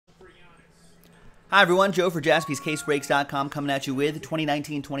Hi everyone, Joe for JaspysCaseBreaks.com coming at you with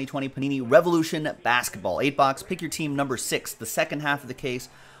 2019-2020 Panini Revolution Basketball. 8-box, pick your team number 6, the second half of the case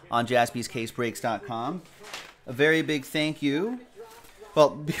on JaspysCaseBreaks.com. A very big thank you. Well,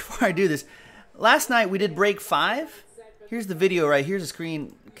 before I do this, last night we did break 5. Here's the video right here's a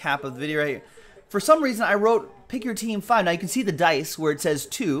screen cap of the video right here. For some reason I wrote pick your team 5. Now you can see the dice where it says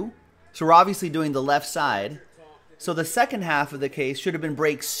 2, so we're obviously doing the left side. So the second half of the case should have been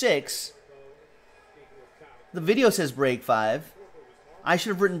break 6. The video says break 5. I should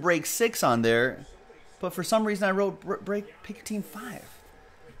have written break 6 on there, but for some reason I wrote pick your team 5.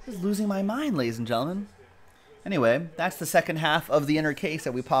 This is losing my mind, ladies and gentlemen. Anyway, that's the second half of the inner case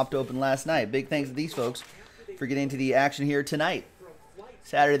that we popped open last night. Big thanks to these folks for getting into the action here tonight,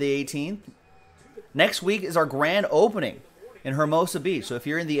 Saturday the 18th. Next week is our grand opening in Hermosa Beach. So if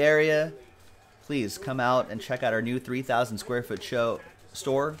you're in the area, please come out and check out our new 3,000 square foot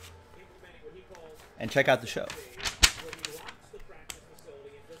store. And check out the show.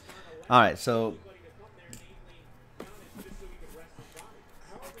 All right, so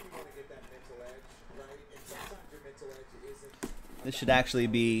this should actually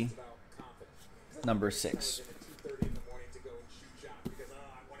be number 6.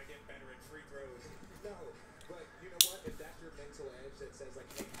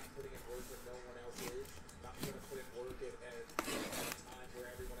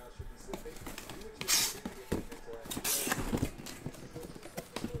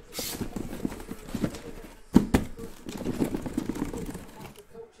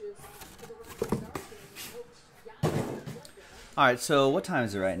 All right, so what time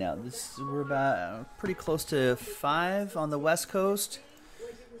is it right now? We're about pretty close to 5 on the West Coast.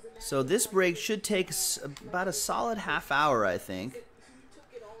 So this break should take about a solid half hour, I think.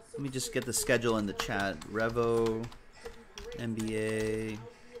 Let me just get the schedule in the chat. Revo, NBA,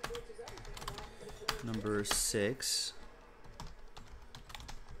 number 6.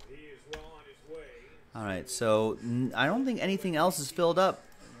 All right, so I don't think anything else is filled up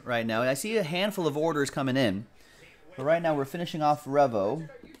right now. I see a handful of orders coming in. But right now we're finishing off Revo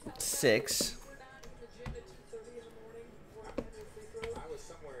 6.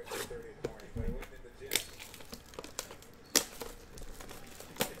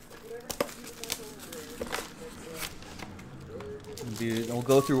 We'll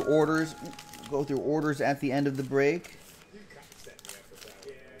go through orders. Go through orders at the end of the break.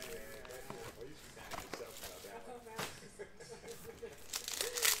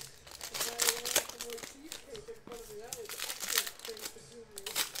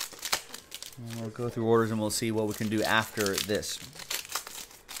 We'll go through orders and we'll see what we can do after this.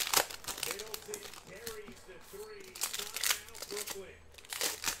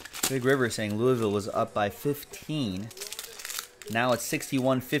 Big River saying Louisville was up by 15. Now it's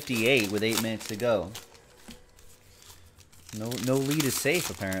 61-58 with 8 minutes to go. No lead is safe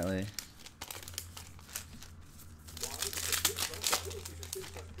apparently.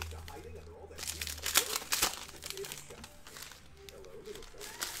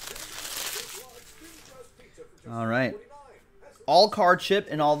 All right. All card chip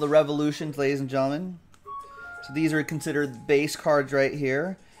in all the revolutions, ladies and gentlemen. So these are considered base cards right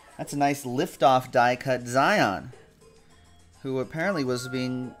here. That's a nice liftoff die cut Zion, who apparently was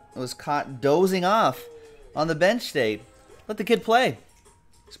caught dozing off on the bench state. Let the kid play.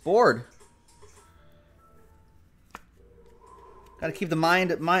 He's bored. Got to keep the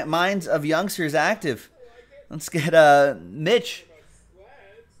minds of youngsters active. Let's get Mitch.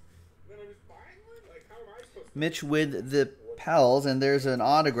 Mitch with the Pels, and there's an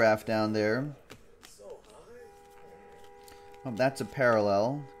autograph down there. Oh, that's a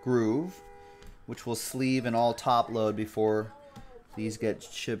parallel groove, which will sleeve and all top load before these get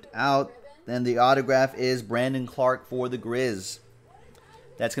shipped out. Then the autograph is Brandon Clark for the Grizz.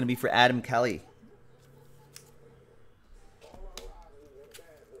 That's going to be for Adam Kelly.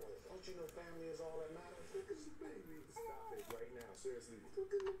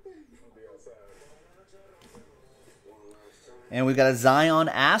 And we've got a Zion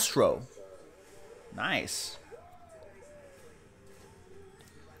Astro. Nice.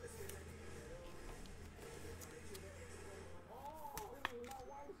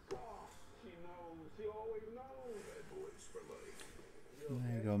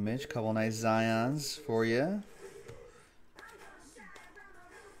 There you go, Mitch. Couple nice Zions for you.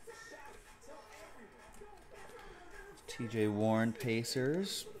 TJ Warren,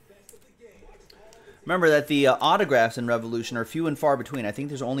 Pacers. Remember that the autographs in Revolution are few and far between. I think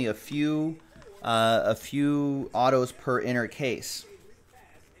there's only a few autos per inner case.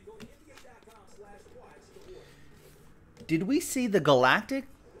 Did we see the Galactic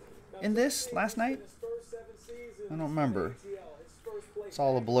in this last night? I don't remember. It's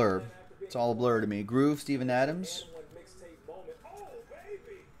all a blur. It's all a blur to me. Groove, Steven Adams.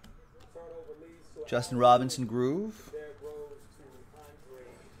 Justin Robinson, Groove.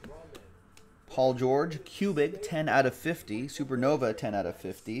 Paul George, Cubic, 10 out of 50. Supernova, 10 out of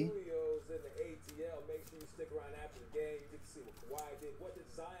 50.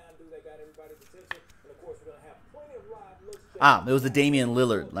 Ah, it was the Damian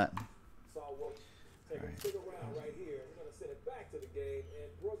Lillard. Right.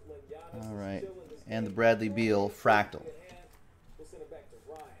 All right. And the Bradley Beal Fractal.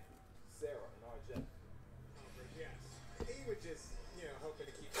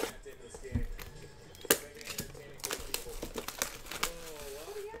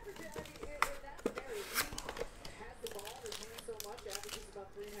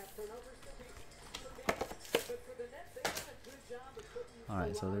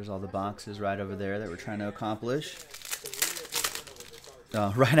 Alright, so there's all the boxes right over there that we're trying to accomplish.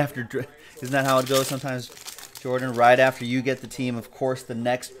 Right after, isn't that how it goes sometimes, Jordan? Right after you get the team, of course, the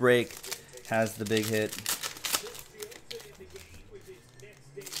next break has the big hit.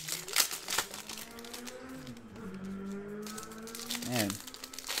 Man,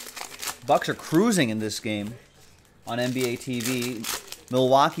 Bucks are cruising in this game on NBA TV.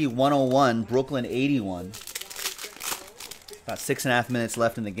 Milwaukee 101, Brooklyn 81. About 6.5 minutes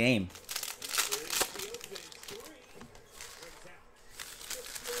left in the game.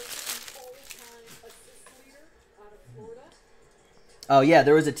 Oh, yeah,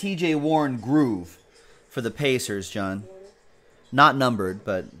 there was a TJ Warren Groove for the Pacers, John. Not numbered,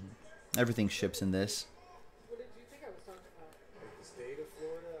 but everything ships in this.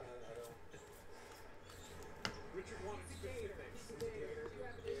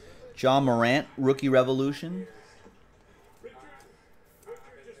 John Morant, Rookie Revolution.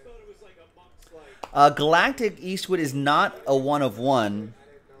 Galactic Eastwood is not a 1 of 1.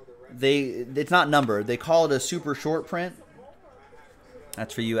 It's not numbered. They call it a super short print.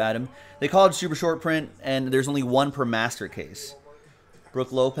 That's for you, Adam. They call it super short print, and there's only one per master case.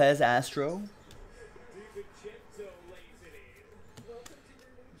 Brooke Lopez, Astro.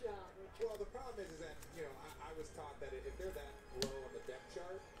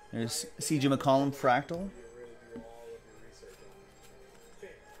 There's CJ McCollum, Fractal.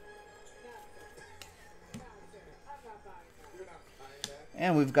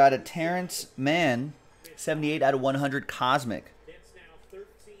 And we've got a Terrence Mann, 78 out of 100 Cosmic.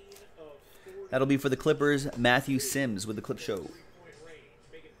 That'll be for the Clippers, Matthew Sims with the Clip Show.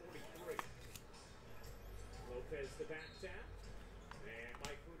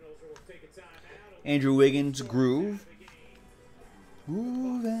 Andrew Wiggins, Groove.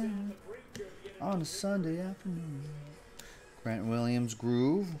 Grooving on a Sunday afternoon. Grant Williams,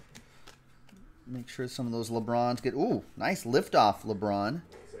 Groove. Make sure some of those LeBrons get... Ooh, nice liftoff, LeBron.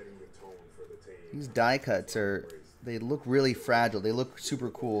 These die cuts are... They look really fragile. They look super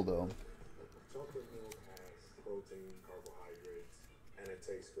cool, though.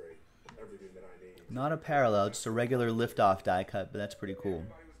 Not a parallel, just a regular liftoff die cut, but that's pretty cool.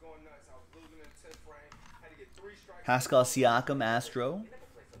 Pascal Siakam, Astro.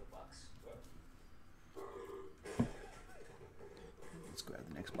 Let's grab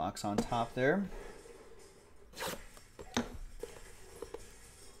the next box on top there.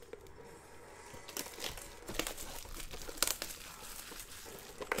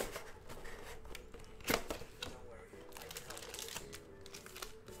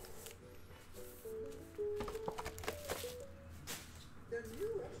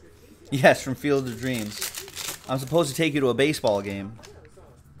 Yes, from Field of Dreams. I'm supposed to take you to a baseball game.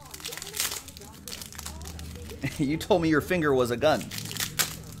 You told me your finger was a gun.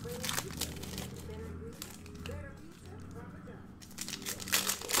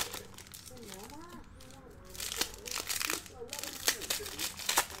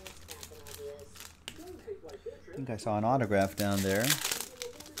 I think I saw an autograph down there.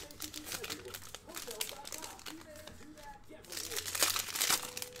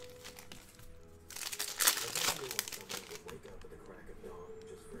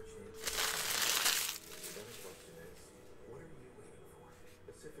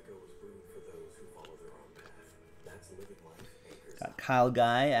 Got Kyle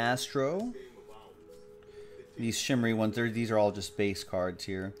Guy, Astro. These shimmery ones, these are all just base cards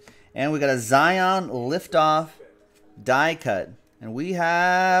here. And we got a Zion Liftoff die cut. And we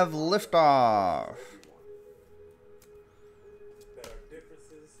have Liftoff.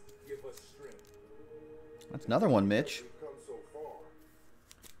 That's another one, Mitch.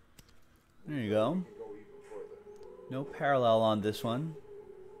 There you go. No parallel on this one.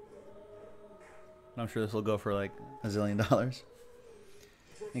 I'm sure this will go for like $1 zillion.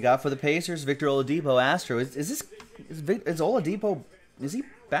 You got for the Pacers, Victor Oladipo, Astro. Is Oladipo, is he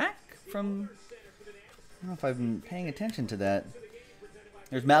back from? I don't know if I've been paying attention to that.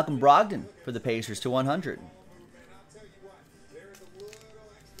 There's Malcolm Brogdon for the Pacers to 100.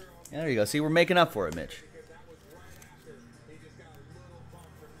 Yeah, there you go. See, we're making up for it, Mitch.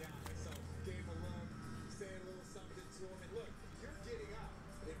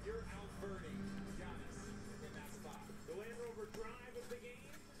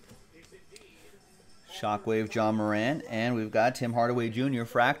 Shockwave, John Moran, and we've got Tim Hardaway Jr.,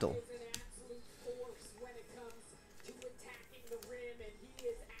 Fractal.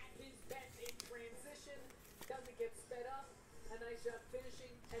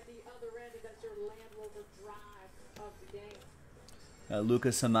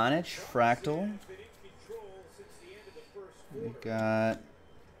 Lucas Samanic, Fractal. We've got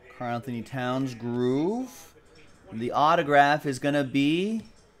Karl Anthony Towns, Groove. The autograph is going to be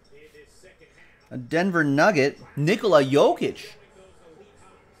a Denver Nugget, Nikola Jokic.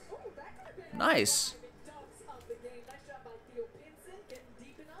 Nice.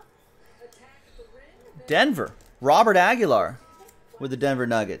 Denver, Robert Aguilar with the Denver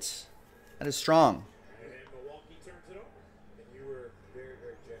Nuggets. That is strong.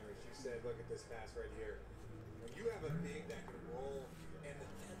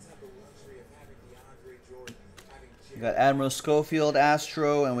 We got Admiral Schofield,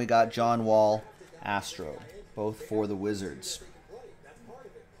 Astro, and we got John Wall, Astro, both for the Wizards.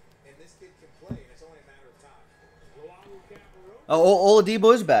 Oh,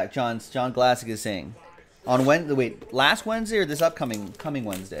 Oladipo is back. John Glassick is saying on Wednesday. Wait, last Wednesday or this coming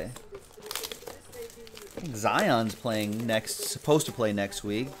Wednesday? I think Zion's playing supposed to play next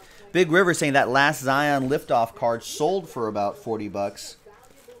week. Big River saying that last Zion liftoff card sold for about $40.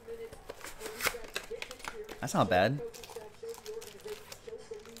 That's not bad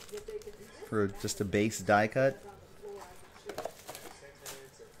for just a base die cut.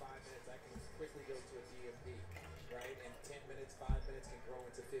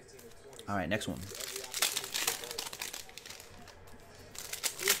 All right, next one.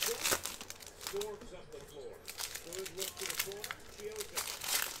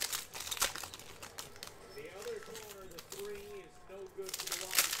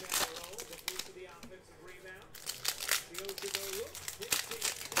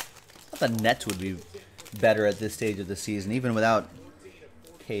 I thought the Nets would be better at this stage of the season, even without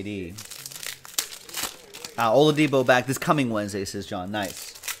KD. Oladipo back this coming Wednesday, says John.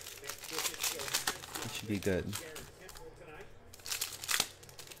 Nice. That should be good.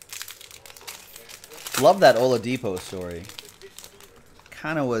 Love that Oladipo story.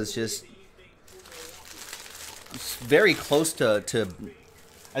 Kind of was just very close to.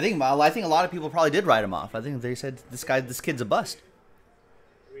 I think a lot of people probably did write him off. I think they said this kid's a bust.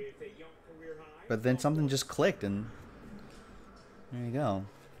 But then something just clicked, and there you go.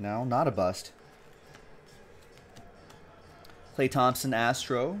 Now, not a bust. Klay Thompson,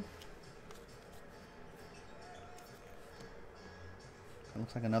 Astro.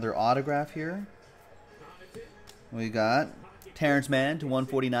 Looks like another autograph here. We got Terrence Mann to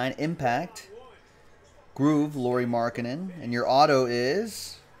 149, Impact. Groove, Lauri Markkanen. And your auto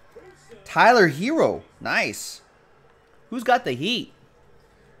is Tyler Hero. Nice. Who's got the heat?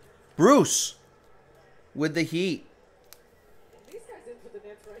 Bruce with the Heat.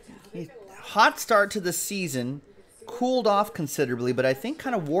 Hot start to the season. Cooled off considerably, but I think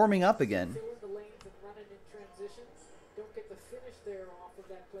kind of warming up again.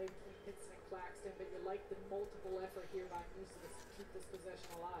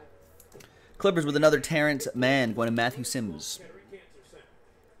 Clippers with another Terrence Mann going to Matthew Sims.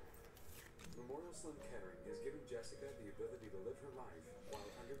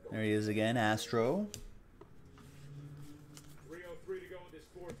 There he is again, Astro. 3:03 to go in this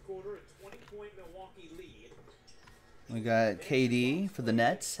fourth quarter, a 20-point Milwaukee lead. We got KD for the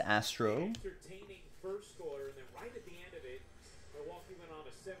Nets, Astro. Entertaining first quarter, and then right at the end of it, Milwaukee went on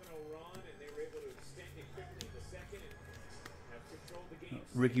a 7-0 run, and they were able to extend it quickly in the second and have controlled the game.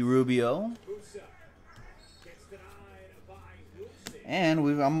 Ricky Rubio. And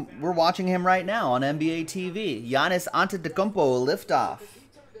we're watching him right now on NBA TV. Giannis Antetokounmpo liftoff.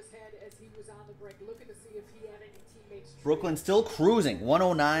 Brooklyn still cruising,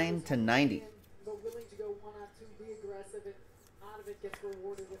 109 to 90.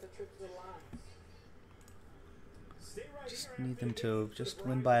 Just need them to just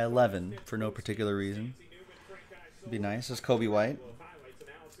win by 11 for no particular reason. It'd be nice. This is Kobe White.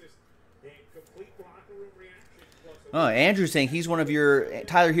 Oh, Andrew's saying he's one of your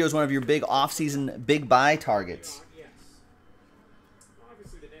Tyler Hero's one of your big off-season big buy targets.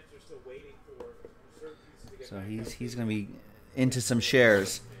 So he's going to be into some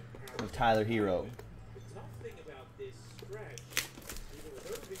shares of Tyler Hero.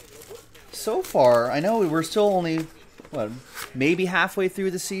 So far, I know we're still only what, maybe halfway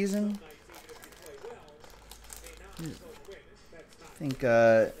through the season. I think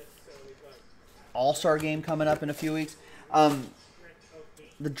All-Star game coming up in a few weeks.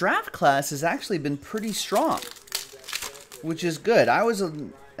 The draft class has actually been pretty strong, which is good. I was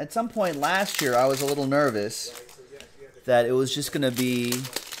at some point last year I was a little nervous that it was just gonna be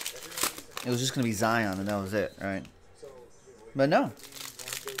Zion and that was it, right? But no,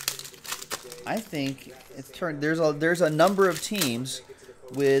 I think it's turned. There's a number of teams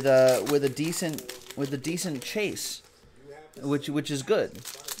with a decent chase, which is good.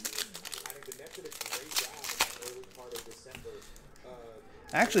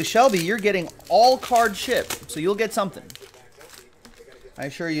 Actually, Shelby, you're getting all card ship, so you'll get something. I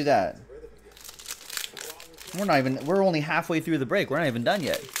assure you that. We're only halfway through the break. We're not even done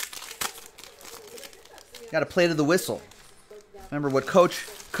yet. Got to play to the whistle. Remember what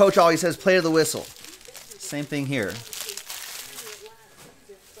Coach always says, play to the whistle. Same thing here.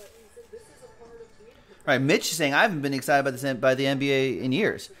 All right, Mitch is saying, I haven't been excited by the NBA in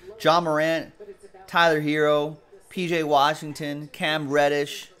years. John Morant, Tyler Hero, PJ Washington, Cam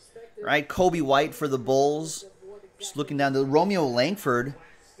Reddish, right? Kobe White for the Bulls. Just looking down to Romeo Langford.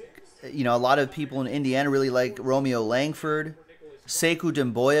 You know, a lot of people in Indiana really like Romeo Langford. Sekou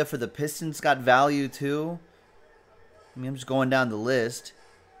Demboya for the Pistons got value too. I mean, I'm just going down the list.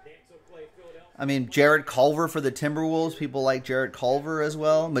 I mean, Jarrett Culver for the Timberwolves. People like Jarrett Culver as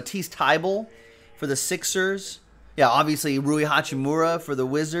well. Matisse Thybulle for the Sixers. Yeah, obviously Rui Hachimura for the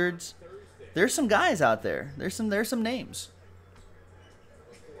Wizards. There's some guys out there. There's some names.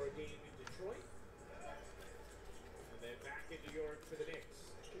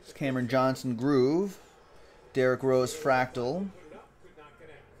 Cameron Johnson Groove. Derrick Rose Fractal.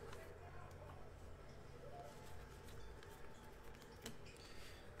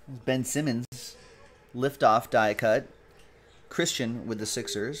 Ben Simmons Liftoff die cut. Christian with the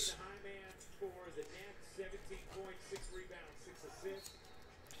Sixers.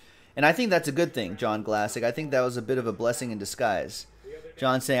 And I think that's a good thing, John Glassick. I think that was a bit of a blessing in disguise.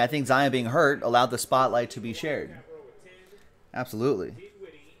 John saying, I think Zion being hurt allowed the spotlight to be shared. Absolutely.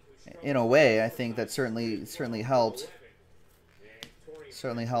 In a way, I think that certainly helped.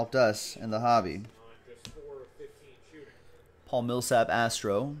 Certainly helped us in the hobby. Paul Millsap,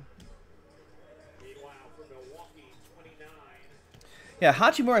 Astro. Yeah,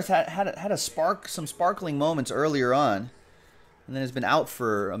 Hachimura's had some sparkling moments earlier on, and then has been out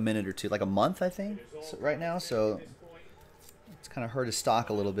for a minute or two, like a month, I think, right now. So it's kind of hurt his stock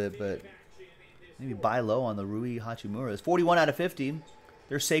a little bit, but maybe buy low on the Rui Hachimura. It's 41 out of 50.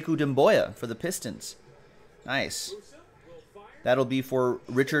 There's Sekou Demboya for the Pistons. Nice. That'll be for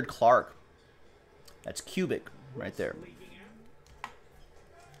Richard Clark. That's cubic right there.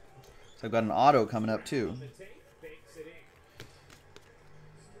 So I've got an auto coming up too.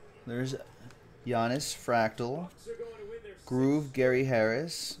 There's Giannis Fractal. Groove Gary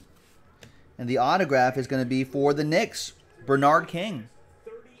Harris. And the autograph is going to be for the Knicks. Bernard King.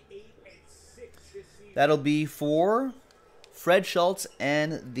 That'll be for Fred Schultz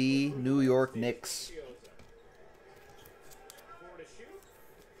and the New York Knicks.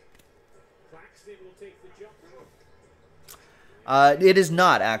 It is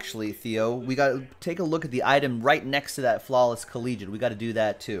not, actually, Theo. We got to take a look at the item right next to that Flawless Collegiate. We got to do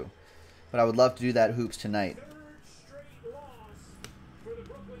that, too. But I would love to do that hoops tonight.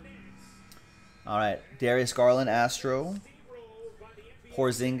 All right. Darius Garland, Astro.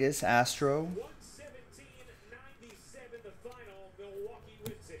 Porzingis, Astro.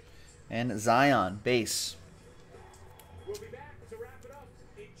 And Zion, base. We'll be back to wrap it up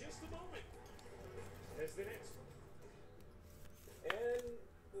in just a moment. As the next. And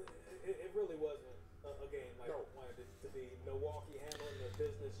it really wasn't a game like I wanted it to be. Milwaukee handling their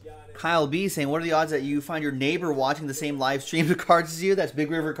business. Giannis. Kyle B saying, what are the odds that you find your neighbor watching the same live stream of cards as you? That's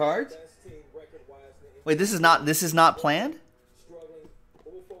Big River Cards? Wait, this is not planned?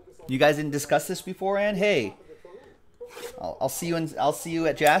 You guys didn't discuss this beforehand? Hey, I'll see you at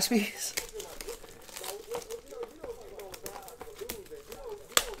Jaspy's.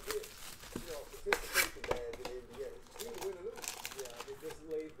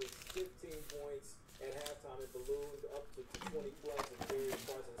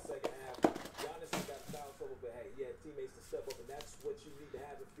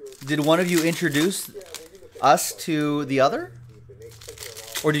 Did one of you introduce us to the other?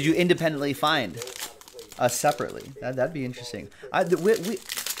 Or did you independently find us separately? That'd be interesting. I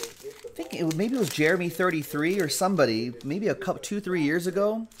think maybe it was Jeremy 33 or somebody, maybe a couple 2-3 years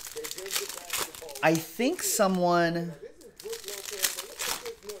ago. I think someone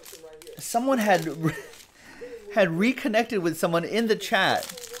had reconnected with someone in the chat.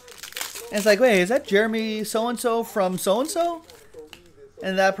 And it's like, wait, is that Jeremy so-and-so from so-and-so?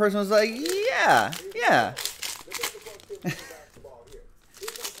 And that person was like, yeah.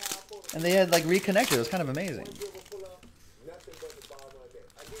 And they had like reconnected. It was kind of amazing.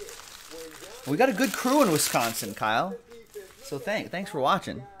 We got a good crew in Wisconsin, Kyle. So thanks for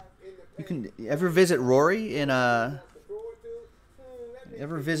watching. You can ever visit Rory in at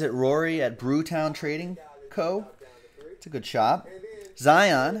Brewtown Trading Co. It's a good shop.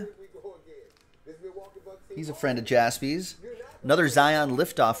 Zion, he's a friend of Jaspy's. Another Zion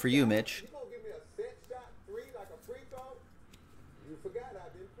liftoff for you, Mitch.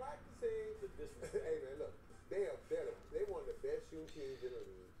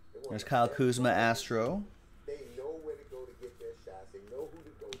 There's Kyle Kuzma, Astro. They know where to go to get their shots. They know who to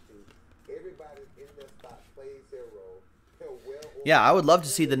go to. Everybody in their spot plays their role. Yeah, I would love to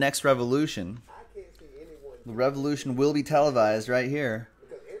see the next Revolution. The Revolution will be televised right here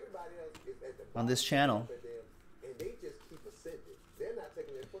on this channel.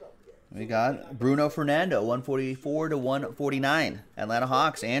 We got Bruno Fernando, 144 to 149. Atlanta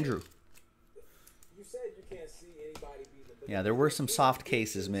Hawks, Andrew. Yeah, there were some soft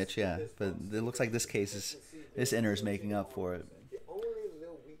cases, Mitch, yeah. But it looks like this inner is making up for it. The only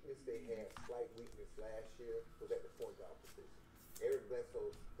little weakness they had, slight weakness last year, was at the point guard position. Eric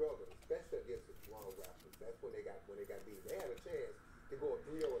Bledsoe struggled, especially against the Toronto Raptors. That's when they got beat. They had a chance to go a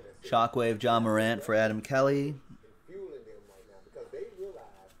 3-0 in that series. Shockwave John Morant for Adam Kelly. Fueling them right now because they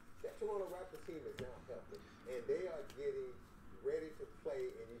realize that Toronto Raptors team is now healthy and they are getting ready to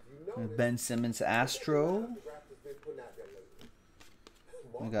play. And if you know Ben Simmons, Astro. the Raptors been putting out their lately.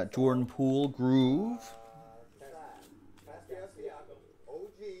 We got Jordan Poole, Groove.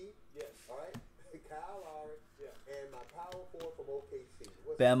 OG, yes. All right, Kyle Lowry, yeah. And my power forward from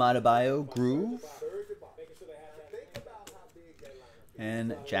OKC. Bam Adebayo, Groove.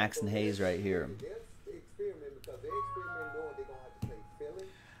 And Jackson Hayes right here.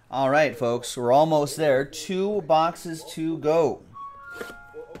 All right, folks, we're almost there. 2 boxes to go.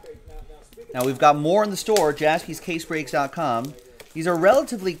 Now, we've got more in the store, jaspyscasebreaks.com. These are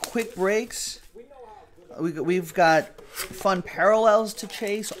relatively quick breaks. We've got fun parallels to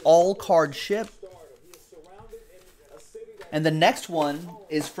chase, all card ship. And the next one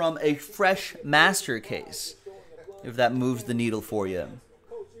is from a fresh master case, if that moves the needle for you.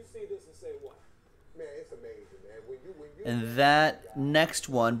 And that next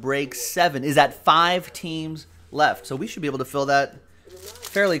one, break 7, is at 5 teams left. So we should be able to fill that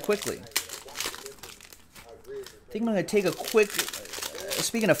fairly quickly. I think I'm going to take a quick,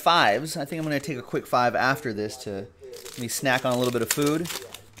 speaking of 5s, I think I'm going to take a quick 5 after this to maybe snack on a little bit of food.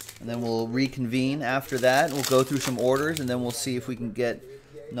 And then we'll reconvene after that. We'll go through some orders, and then we'll see if we can get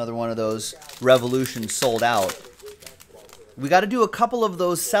another one of those Revolutions sold out. We got to do a couple of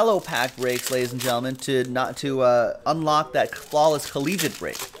those cello pack breaks, ladies and gentlemen, to unlock that flawless collegiate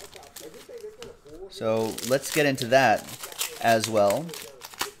break. So let's get into that as well.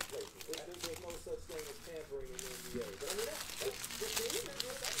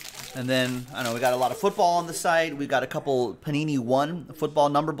 And then, I don't know, we got a lot of football on the site. We got a couple Panini 1 football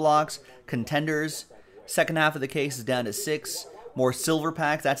number blocks, contenders. Second half of the case is down to 6. More silver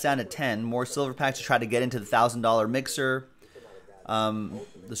packs, that's down to 10. More silver packs to try to get into the $1,000 mixer.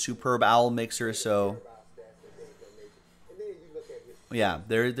 The superb owl mixer. So, yeah,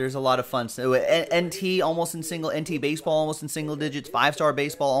 there's a lot of fun. So, NT almost in single, NT baseball almost in single digits. 5-star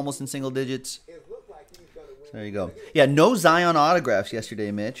baseball almost in single digits. So there you go. Yeah, no Zion autographs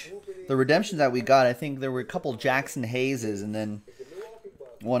yesterday, Mitch. The redemptions that we got, I think there were a couple Jackson Hayeses and then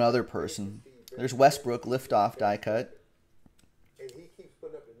one other person. There's Westbrook, liftoff die cut. And he keeps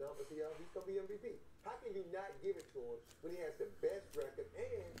putting up the numbers here. He's going to be MVP. How can you not give it to him when he has the best record?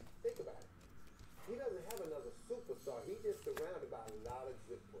 And think about it. He doesn't have another superstar. He's just surrounded by a lot of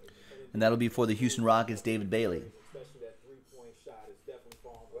good players. And that'll be for the Houston Rockets, David Bailey. Especially that three-point shot is definitely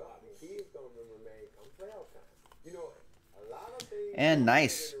falling well, I mean, he is going to remain come playoff time. You know, a lot of things and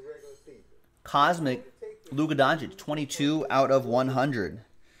nice. Cosmic Luka Doncic, 22 out of 100.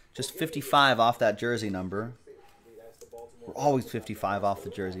 Just 55 off that jersey number. We're always 55 off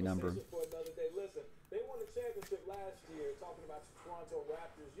the jersey number.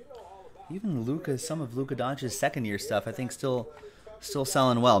 Even Luka, some of Luka Doncic's second-year stuff, I think still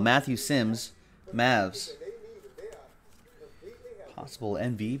selling well. Matthew Sims, Mavs. Possible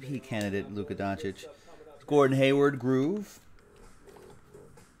MVP candidate, Luka Doncic. Gordon Hayward, Groove.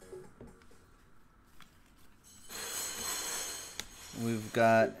 We've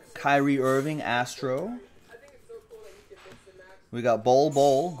got Kyrie Irving, Astro. We got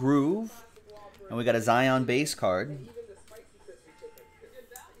Bol, Groove. And we got a Zion base card.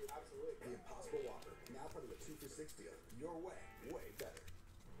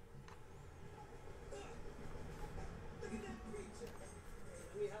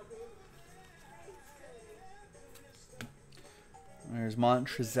 There's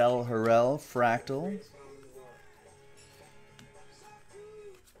Montrezl Harrell, Fractal.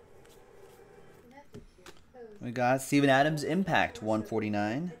 We got Steven Adams, Impact,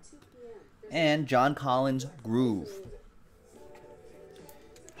 149. And John Collins, Groove.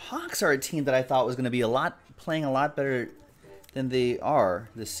 Hawks are a team that I thought was going to be playing a lot better than they are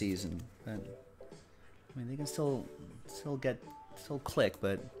this season. But, I mean, they can still click,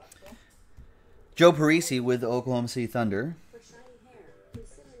 but Joe Parisi with the Oklahoma City Thunder.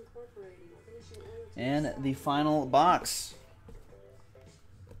 And the final box.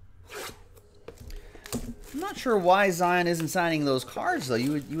 I'm not sure why Zion isn't signing those cards, though.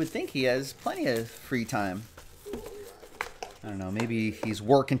 You would think he has plenty of free time. I don't know. Maybe he's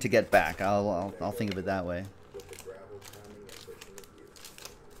working to get back. I'll think of it that way.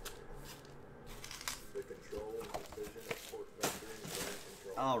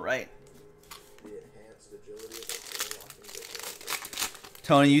 All right.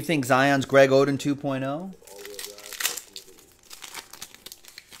 Tony, you think Zion's Greg Oden 2.0?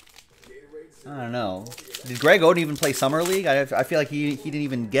 I don't know. Did Greg Oden even play Summer League? I feel like he didn't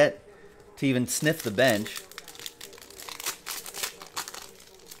even get to even sniff the bench.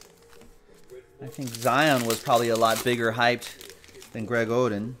 I think Zion was probably a lot bigger hyped than Greg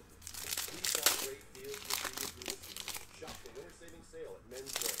Oden.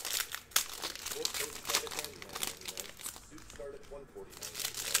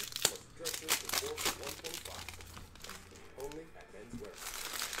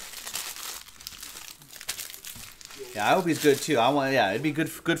 Yeah, I hope he's good too. It'd be good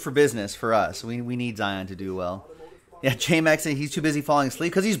for business for us. We need Zion to do well. Yeah, J-Max, he's too busy falling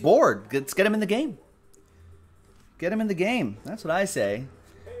asleep because he's bored. Let's get him in the game. Get him in the game. That's what I say.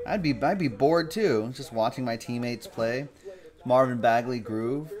 I'd be bored too, just watching my teammates play. Marvin Bagley,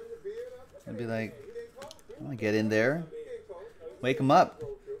 Groove. I'd be like, I want to get in there. Wake him up.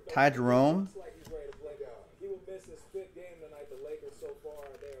 Ty Jerome.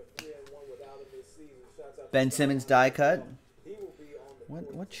 Ben Simmons die cut.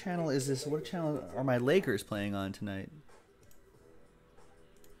 What channel is this? What channel are my Lakers playing on tonight?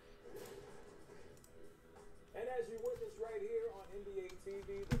 And as you witness right here on NBA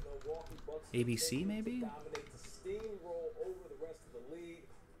TV, the Milwaukee Bucks ABC maybe? dominate the steamroll over the rest of the league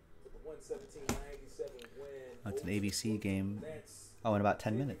with the 117-97 win. That's an ABC game. Oh, in about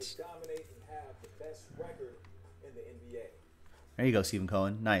 10 minutes. Dominate and have the best record in the NBA. There you go, Stephen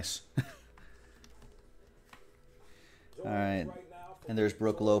Cohen. Nice. All right. And there's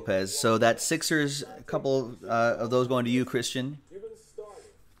Brooke Lopez. So that Sixers, a couple of those going to you, Christian. You've been starting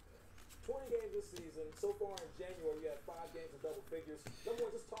 20 games this season. So far in January, you had 5 games in double figures. Number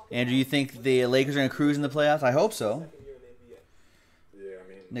one, just talking Andrew, you think the Lakers are going to cruise in the playoffs? I hope so. Yeah, I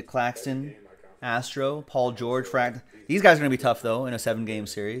mean, Nick Claxton, Astro, Paul George, Frack. These guys are going to be tough, though, in a 7-game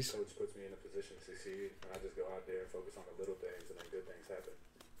series. coach puts me in a position to succeed, and I just go out there and focus on the little things, and then good things happen.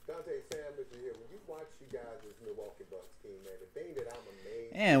 Dante, Sam, Mitchell here. When you watch you guys this Milwaukee Bucks team, man, the thing that I'm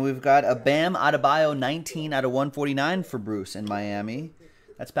amazed. And we've got a Bam Adebayo 19 out of 149 for Bruce in Miami.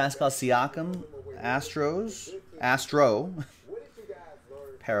 That's Pascal Siakam, Astro,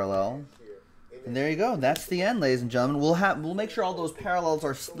 parallel. And there you go. That's the end, ladies and gentlemen. We'll make sure all those parallels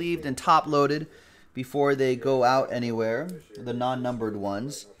are sleeved and top loaded before they go out anywhere. The non-numbered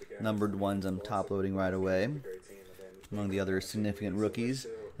ones. Numbered ones I'm top loading right away, among the other significant rookies.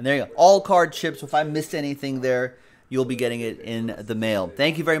 And there you go. All card chips. If I missed anything there, you'll be getting it in the mail.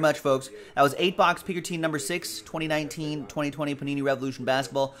 Thank you very much, folks. That was 8-box Pick Your Team number 6, 2019-2020 Panini Revolution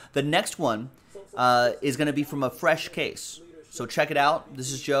Basketball. The next one is going to be from a fresh case. So check it out. This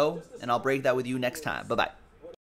is Joe, and I'll break that with you next time. Bye-bye.